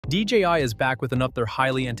DJI is back with another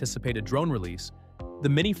highly anticipated drone release. The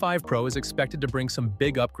Mini 5 Pro is expected to bring some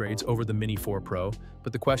big upgrades over the Mini 4 Pro,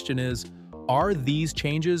 but the question is, are these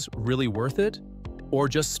changes really worth it? Or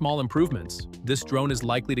just small improvements? This drone is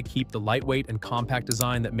likely to keep the lightweight and compact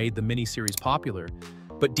design that made the Mini series popular,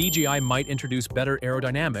 but DJI might introduce better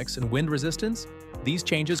aerodynamics and wind resistance. These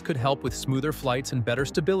changes could help with smoother flights and better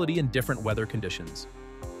stability in different weather conditions.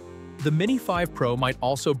 The Mini 5 Pro might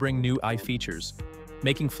also bring new eye features,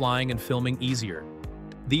 making flying and filming easier.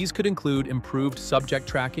 These could include improved subject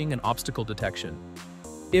tracking and obstacle detection.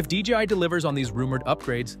 If DJI delivers on these rumored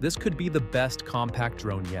upgrades, this could be the best compact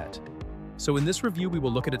drone yet. So in this review, we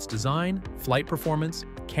will look at its design, flight performance,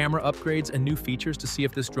 camera upgrades, and new features to see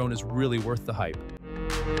if this drone is really worth the hype.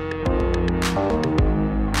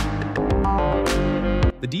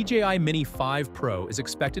 The DJI Mini 5 Pro is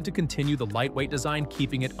expected to continue the lightweight design,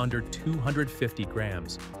 keeping it under 250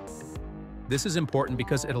 grams. This is important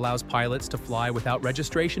because it allows pilots to fly without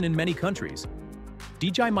registration in many countries.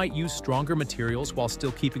 DJI might use stronger materials while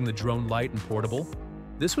still keeping the drone light and portable.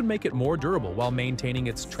 This would make it more durable while maintaining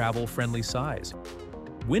its travel-friendly size.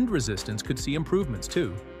 Wind resistance could see improvements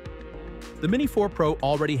too. The Mini 4 Pro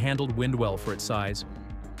already handled wind well for its size,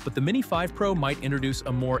 but the Mini 5 Pro might introduce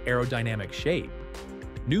a more aerodynamic shape.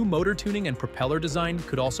 New motor tuning and propeller design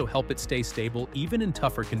could also help it stay stable even in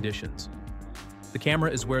tougher conditions. The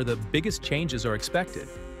camera is where the biggest changes are expected.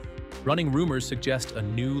 Running rumors suggest a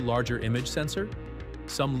new, larger image sensor.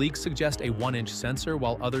 Some leaks suggest a 1-inch sensor,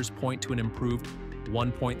 while others point to an improved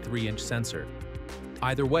 1.3-inch sensor.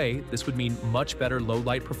 Either way, this would mean much better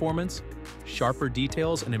low-light performance, sharper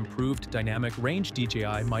details, and improved dynamic range.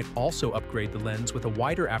 DJI might also upgrade the lens with a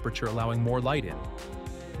wider aperture, allowing more light in.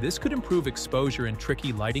 This could improve exposure in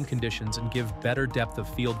tricky lighting conditions and give better depth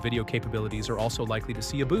of field. Video capabilities are also likely to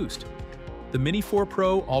see a boost. The Mini 4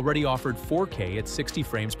 Pro already offered 4K at 60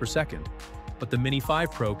 frames per second, but the Mini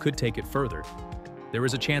 5 Pro could take it further. There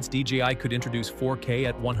is a chance DJI could introduce 4K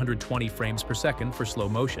at 120 frames per second for slow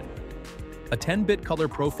motion. A 10-bit color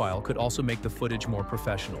profile could also make the footage more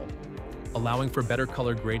professional. Allowing for better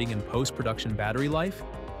color grading and post-production. Battery life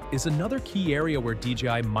is another key area where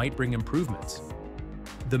DJI might bring improvements.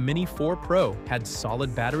 The Mini 4 Pro had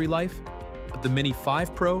solid battery life, but the Mini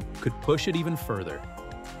 5 Pro could push it even further.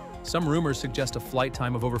 Some rumors suggest a flight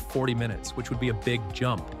time of over 40 minutes, which would be a big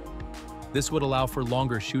jump. This would allow for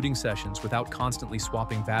longer shooting sessions without constantly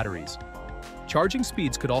swapping batteries. Charging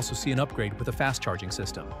speeds could also see an upgrade with a fast charging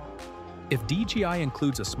system. If DJI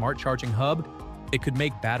includes a smart charging hub, it could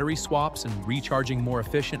make battery swaps and recharging more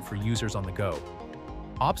efficient for users on the go.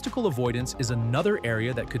 Obstacle avoidance is another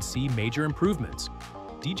area that could see major improvements.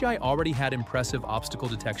 DJI already had impressive obstacle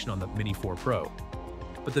detection on the Mini 4 Pro,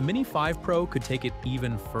 but the Mini 5 Pro could take it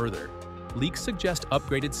even further. Leaks suggest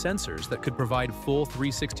upgraded sensors that could provide full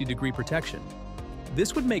 360-degree protection.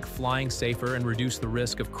 This would make flying safer and reduce the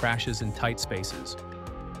risk of crashes in tight spaces.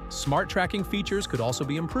 Smart tracking features could also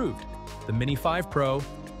be improved. The Mini 5 Pro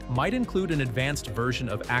might include an advanced version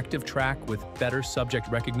of Active Track with better subject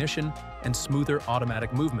recognition and smoother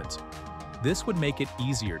automatic movements. This would make it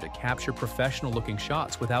easier to capture professional-looking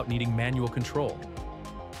shots without needing manual control.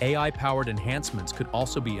 AI-powered enhancements could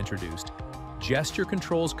also be introduced. Gesture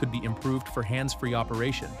controls could be improved for hands-free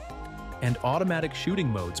operation, and automatic shooting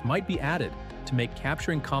modes might be added to make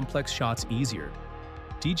capturing complex shots easier.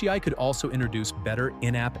 DJI could also introduce better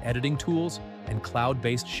in-app editing tools and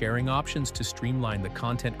cloud-based sharing options to streamline the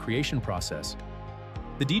content creation process.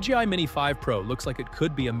 The DJI Mini 5 Pro looks like it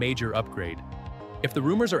could be a major upgrade. If the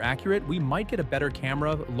rumors are accurate, we might get a better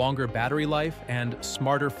camera, longer battery life, and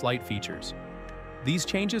smarter flight features. These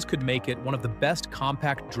changes could make it one of the best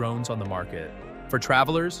compact drones on the market. For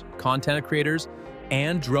travelers, content creators,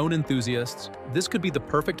 and drone enthusiasts, this could be the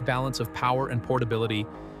perfect balance of power and portability.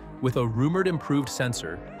 With a rumored improved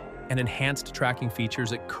sensor and enhanced tracking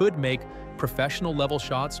features, it could make professional-level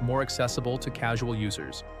shots more accessible to casual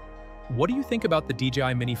users. What do you think about the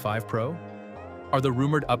DJI Mini 5 Pro? Are the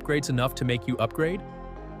rumored upgrades enough to make you upgrade?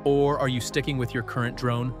 Or are you sticking with your current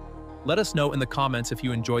drone? Let us know in the comments if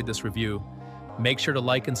you enjoyed this review. Make sure to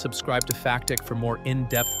like and subscribe to Factic for more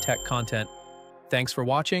in-depth tech content. Thanks for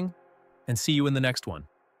watching, and see you in the next one.